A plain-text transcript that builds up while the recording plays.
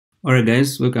Alright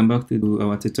guys, welcome back to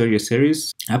our tutorial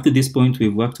series. Up to this point,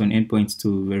 we've worked on endpoints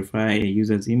to verify a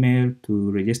user's email, to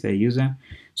register a user.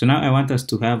 So now I want us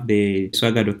to have the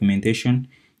Swagger documentation,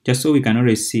 just so we can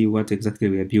always see what exactly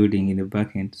we are building in the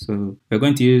backend. So we're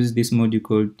going to use this module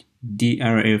called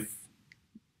drf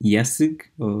YASG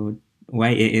or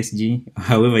YASG,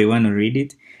 however you want to read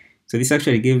it. So this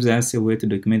actually gives us a way to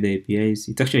document the APIs.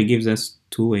 It actually gives us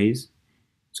two ways.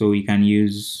 So we can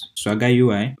use Swagger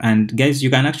UI, and guys, you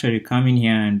can actually come in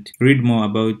here and read more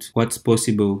about what's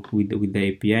possible with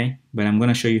the API, but I'm going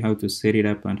to show you how to set it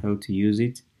up and how to use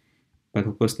it. But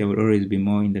of course, there will always be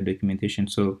more in the documentation.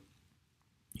 So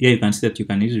here you can see that you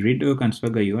can use Redoc and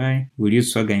Swagger UI. We'll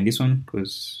use Swagger in this one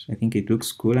because I think it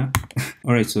looks cooler.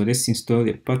 Alright, so let's install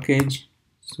the package.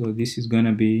 So this is going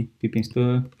to be pip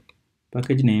install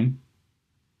package name.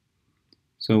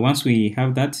 So once we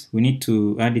have that, we need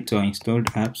to add it to our installed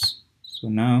apps. So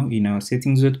now in our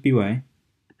settings.py,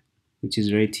 which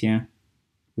is right here,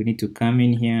 we need to come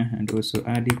in here and also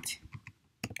add it.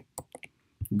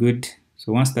 Good.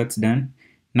 So once that's done,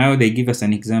 now they give us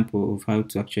an example of how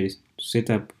to actually set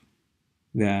up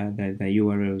the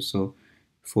URLs. So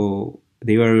for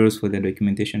the URLs for the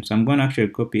documentation. So I'm going to actually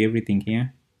copy everything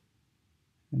here.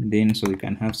 And then so we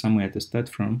can have somewhere to start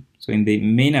from. So in the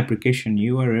main application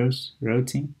URLs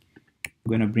routing, I'm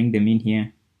going to bring them in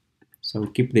here. So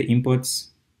we'll keep the imports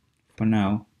for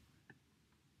now.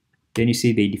 Then you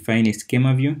see they define a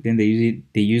schema view. Then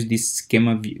they use this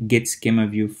schema view, get schema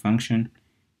view function,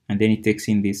 and then it takes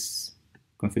in this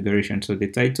configuration. So the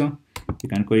title, you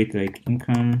can call it like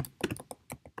income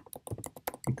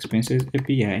expenses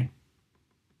API.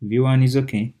 View one is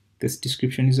okay. This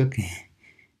description is okay.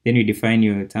 Then you define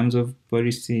your terms of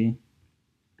policy.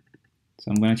 So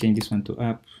I'm going to change this one to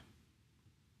app,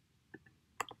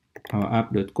 our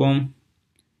app.com.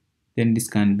 Then this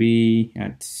can be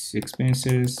at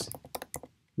expenses,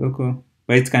 local,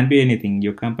 but it can be anything,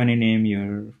 your company name,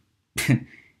 your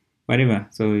whatever.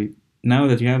 So now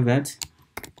that you have that,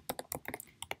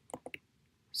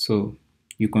 so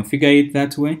you configure it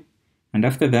that way. And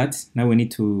after that, now we need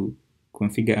to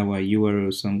configure our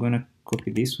URL. So I'm going to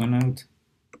copy this one out.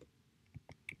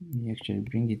 We actually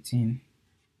bring it in.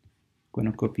 I'm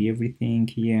gonna copy everything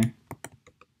here.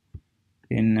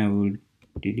 Then I will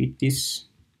delete this.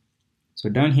 So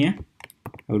down here,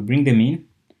 I will bring them in,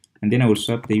 and then I will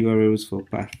swap the URLs for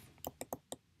path.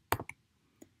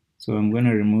 So I'm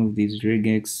gonna remove this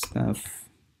regex stuff.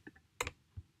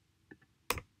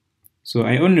 So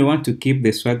I only want to keep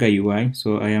the Swagger UI,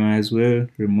 so I might as well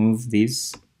remove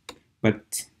this.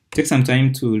 But take some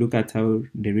time to look at how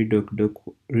the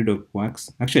Redoc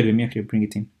works. Actually, let me actually bring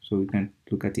it in so we can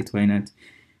look at it. Why not?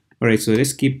 Alright, so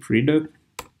let's keep Redoc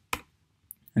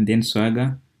and then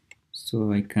Swagger.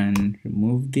 So I can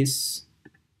remove this.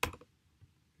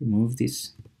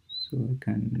 So I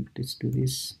can, let's do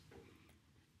this.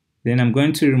 Then I'm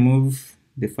going to remove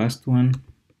the first one.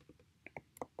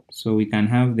 So we can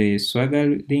have the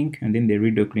Swagger link and then the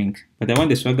Redoc link. But I want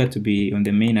the Swagger to be on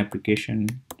the main application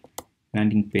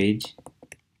landing page.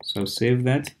 So I'll save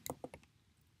that.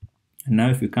 And now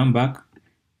if we come back,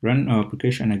 run our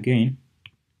application again,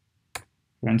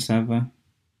 run server,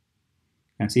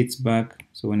 and see it's back.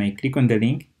 So when I click on the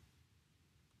link,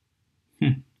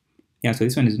 yeah, so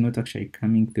this one is not actually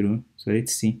coming through. So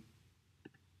let's see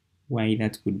why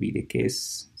that could be the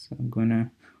case. So I'm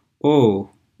gonna,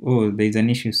 oh, there's an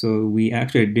issue. So we are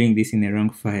actually doing this in the wrong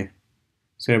file.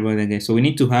 Sorry about that, guys. So we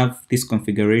need to have this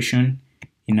configuration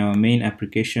in our main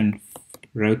application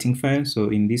routing file. So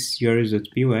in this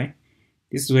urls.py,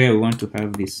 this is where I want to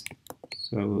have this.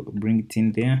 So I will bring it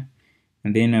in there,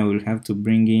 and then I will have to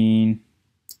bring in,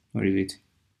 what is it?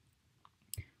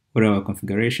 What our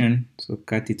configuration? So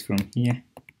cut it from here,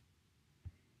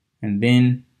 and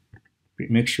then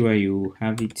make sure you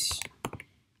have it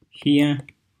here.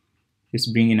 Let's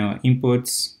bring in our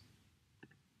imports.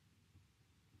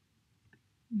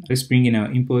 Let's bring in our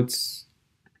imports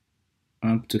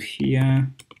up to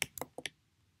here.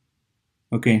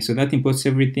 Okay, so that imports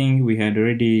everything. We had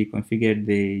already configured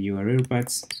the URL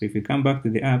parts. So if you come back to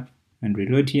the app and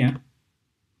reload here,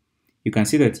 you can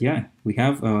see that, yeah, we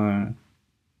have our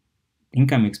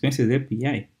income expenses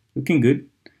API. Looking good.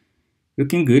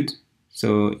 Looking good.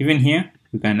 So even here,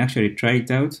 we can actually try it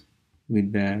out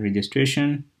with the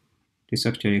registration. This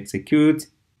actually execute,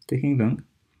 taking long.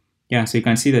 Yeah, so you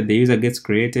can see that the user gets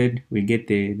created. We get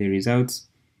the results.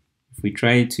 If we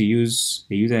try to use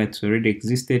the user that's already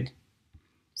existed,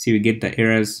 see we get the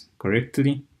errors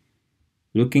correctly.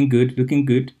 Looking good, looking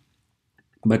good.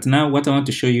 But now what I want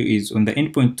to show you is on the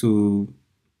endpoint to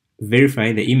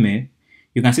verify the email,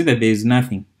 you can see that there is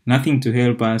nothing nothing to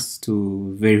help us to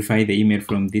verify the email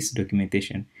from this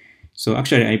documentation. So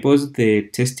actually I paused the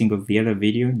testing of the other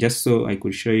video just so I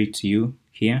could show it to you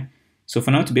here. So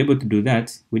for now, to be able to do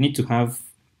that, we need to have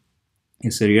a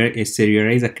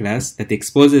serializer class that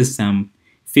exposes some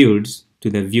fields to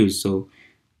the views. So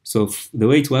the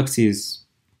way it works is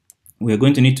we are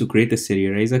going to need to create a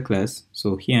serializer class.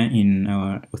 So here in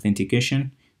our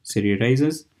authentication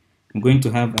serializers, I'm going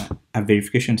to have a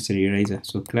verification serializer.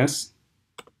 So class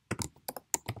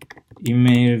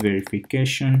email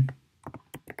verification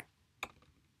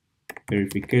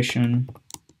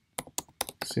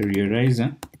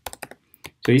serializer.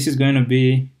 So this is going to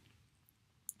be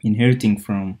inheriting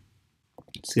from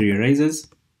serializers,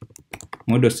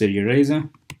 model serializer,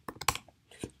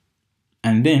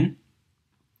 and then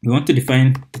we want to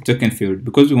define the token field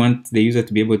because we want the user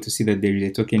to be able to see that there is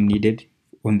a token needed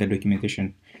on the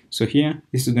documentation. So here,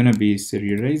 this is going to be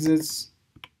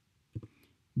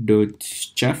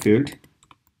serializers.char field.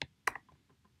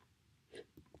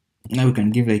 Now we can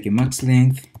give like a max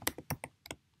length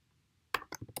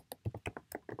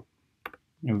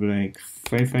of like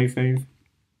 555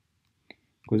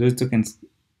 because those tokens.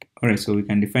 Alright, so we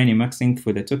can define a max length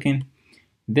for the token.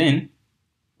 Then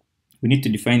we need to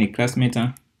define a class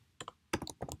meta.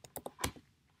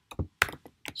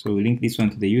 So we link this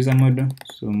one to the user model.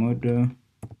 So model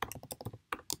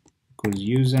equals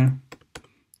user.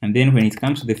 And then when it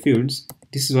comes to the fields,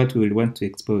 this is what we will want to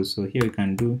expose. So here we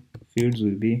can do fields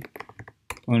will be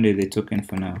only the token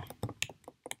for now.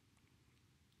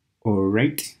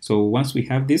 Alright, so once we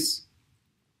have this,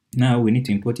 now we need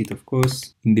to import it, of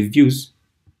course, in the views,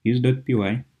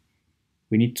 use.py.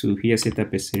 We need to here set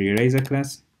up a serializer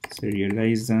class,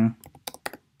 serializer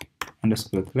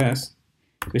underscore class.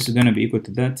 This is going to be equal to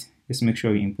that. Let's make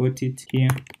sure we import it here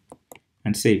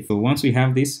and save. So once we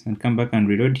have this and come back and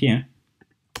reload here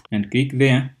and click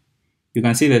there, you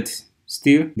can see that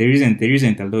still there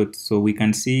isn't a lot. So we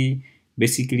can see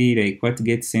basically like what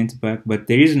gets sent back, but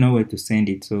there is no way to send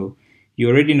it. So you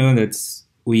already know that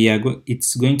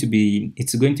it's going to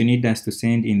need us to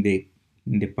send in the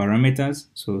parameters.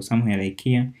 So somewhere like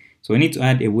here. So we need to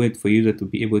add a way for user to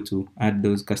be able to add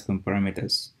those custom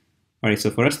parameters. Alright, so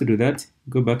for us to do that,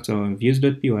 go back to our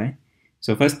views.py.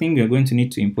 So first thing, we are going to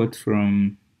need to import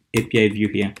from API view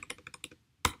here.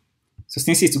 So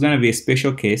since it's going to be a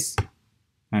special case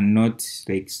and not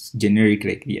like generic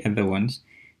like the other ones,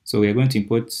 so we are going to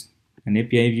import an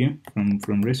API view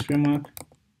from REST framework.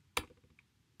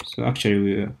 So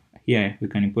actually here we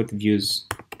can import views.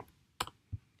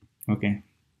 Okay,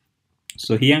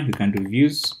 so here we can do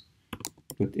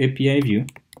views.api view,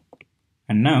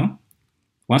 and now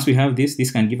once we have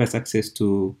this can give us access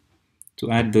to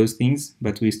add those things,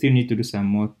 but we still need to do some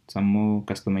more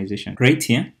customization. Right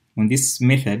here on this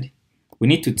method, we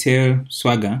need to tell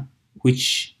Swagger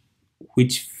which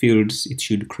fields it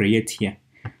should create here.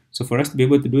 So for us to be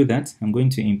able to do that, I'm going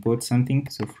to import something.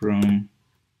 So from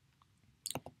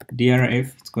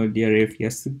drf, it's called drf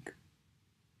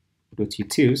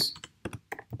yasg.utils,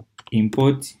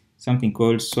 import something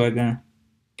called Swagger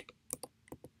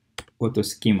auto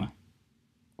schema.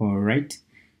 Alright,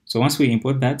 so once we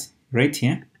import that, right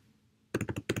here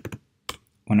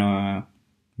on our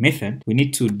method, we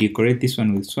need to decorate this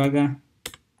one with Swagger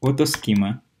auto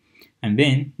schema, and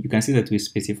then you can see that we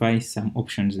specify some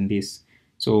options in this.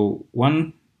 So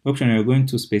one option we're going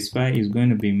to specify is going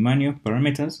to be manual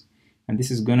parameters, and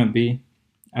this is going to be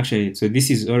actually, so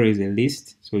this is always a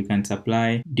list, so we can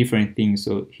supply different things.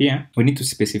 So here we need to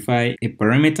specify a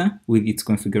parameter with its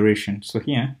configuration. So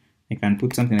here I can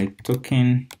put something like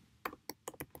token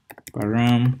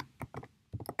param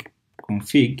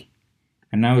config,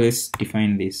 and now let's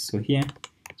define this. So here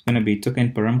it's going to be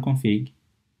token param config.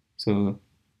 So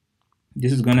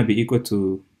this is going to be equal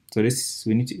to, so this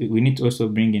we need to also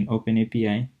bring in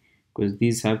OpenAPI because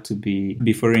these have to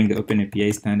be following the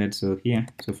OpenAPI standard. So here,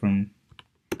 so from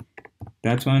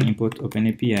that one, import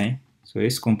OpenAPI. So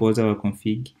let's compose our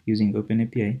config using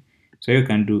OpenAPI. So you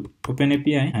can do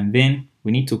OpenAPI, and then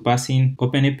we need to pass in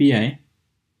OpenAPI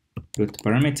dot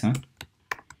parameter,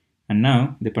 and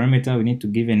now the parameter we need to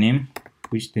give a name,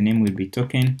 which the name will be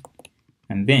token,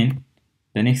 and then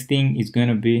the next thing is going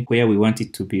to be where we want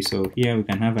it to be. So here we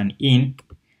can have an in.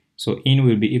 So in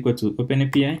will be equal to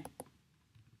OpenAPI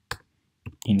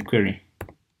in query.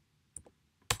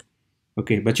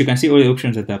 Okay, but you can see all the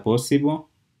options that are possible.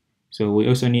 So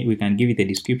we can give it a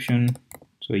description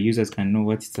so users can know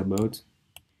what it's about.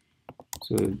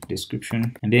 So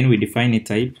description, and then we define a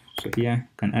type. So here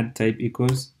we can add type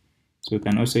equals. So we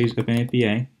can also use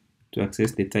OpenAPI to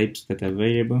access the types that are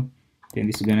available. then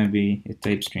this is gonna be a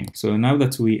type string. So now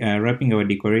that we are wrapping our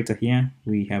decorator here,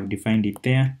 we have defined it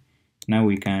there. Now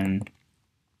we can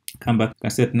come back. I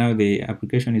said now the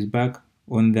application is back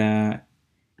on the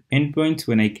endpoint.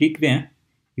 When I click there,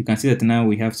 you can see that now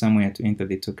we have somewhere to enter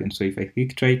the token. So if I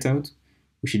click try it out,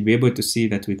 we should be able to see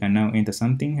that we can now enter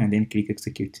something and then click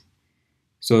execute.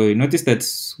 So notice that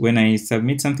when I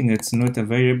submit something that's not a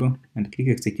variable and click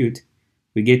execute,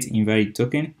 we get invalid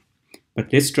token.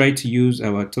 But let's try to use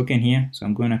our token here. So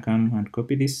I'm going to come and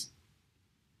copy this.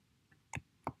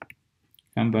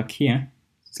 Come back here,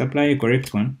 supply a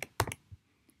correct one,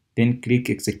 then click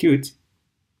execute.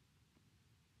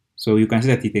 So you can see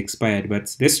that it expired,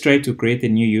 but let's try to create a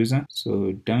new user.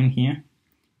 So down here,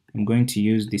 I'm going to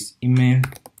use this email,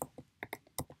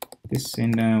 this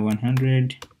sender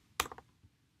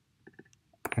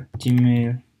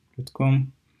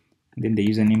 100@gmail.com. And then the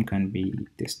username can be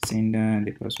test sender,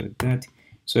 the password that.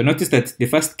 So notice that the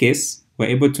first case, we're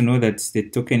able to know that the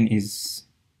token is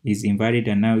invalid,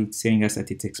 and now it's saying us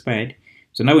that it's expired.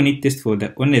 So now we need to test for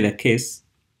only the case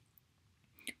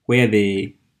where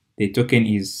the token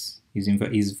is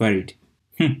valid.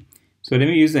 So let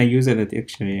me use a user that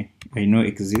actually I know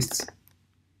exists.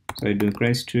 So I do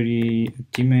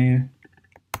christuri@gmail,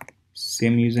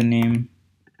 same username,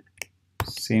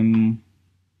 same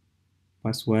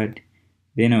password,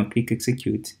 then I'll click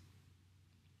execute.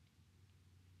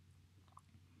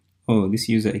 Oh, this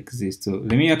user exists. So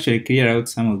let me actually clear out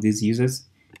some of these users.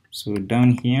 So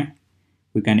down here,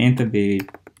 we can enter the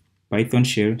Python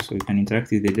shell, so we can interact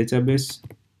with the database.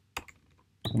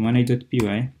 So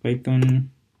manage.py, Python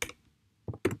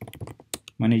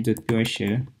manage.py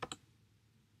shell.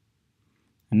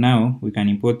 And now we can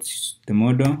import the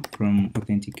model from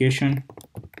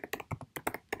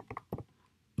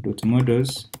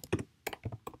authentication.models,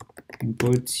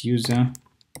 import user.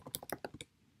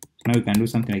 Now we can do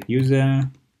something like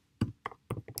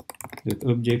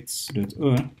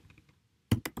user.objects.all,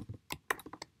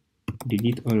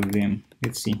 delete all of them.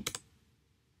 Let's see.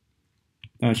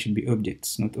 That should be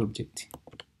objects, not object.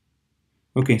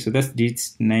 Okay, so that's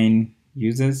deletes 9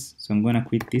 users. So I'm gonna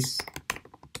quit this,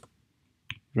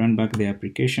 run back the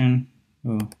application.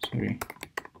 Oh, sorry.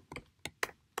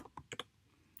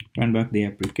 Run back the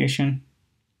application.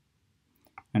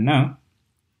 And now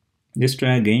let's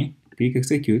try again. Click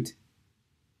execute.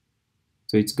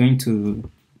 So it's going to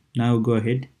now go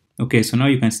ahead. Okay, so now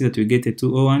you can see that we get a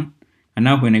 201. And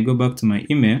now when I go back to my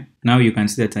email, now you can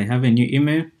see that I have a new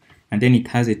email and then it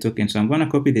has a token. So I'm going to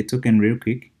copy the token real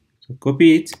quick. So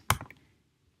copy it.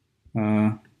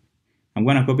 I'm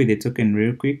going to copy the token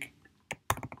real quick.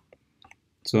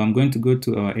 So I'm going to go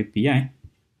to our API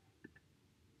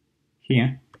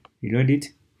here, reload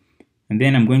it, and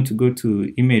then I'm going to go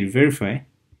to email verify.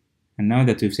 And now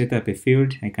that we've set up a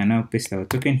field, I can now paste our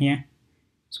token here.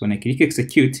 So when I click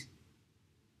execute,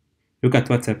 look at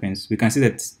what happens. We can see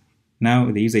that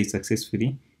now the user is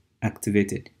successfully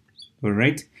activated. All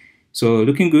right. So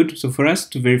looking good. So for us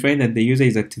to verify that the user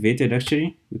is activated,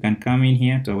 actually, we can come in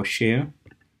here to our shell.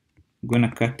 I'm going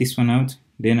to cut this one out.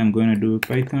 Then I'm going to do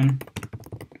Python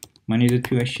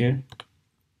manage.py shell.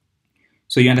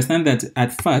 So you understand that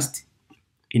at first,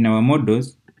 in our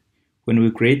models, when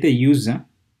we create a user,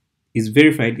 is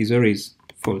verified is always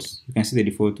false. You can see the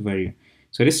default value.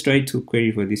 So let's try to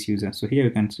query for this user. So here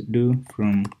we can do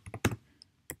from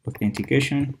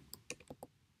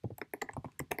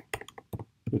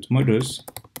authentication.models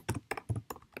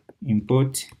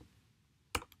import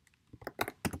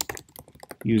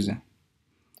user.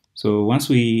 So once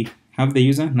we have the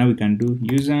user, now we can do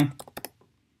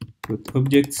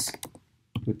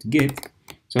user.objects.get.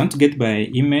 So I want to get by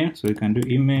email, so we can do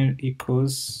email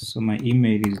equals, so my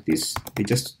email is this,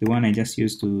 the one I just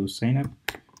used to sign up,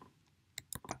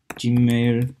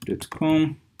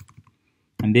 gmail.com,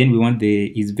 and then we want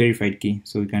the is verified key,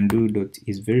 so we can do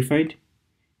 .is verified.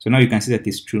 So now you can see that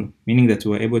it's true, meaning that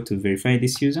we were able to verify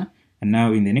this user. And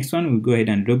now in the next one, we'll go ahead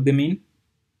and log them in.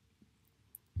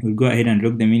 We'll go ahead and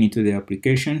log them in into the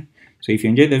application. So if you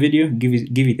enjoyed the video, give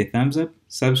it a thumbs up,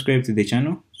 subscribe to the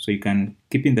channel so you can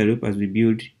keep in the loop as we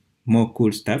build more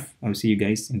cool stuff. I'll see you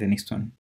guys in the next one.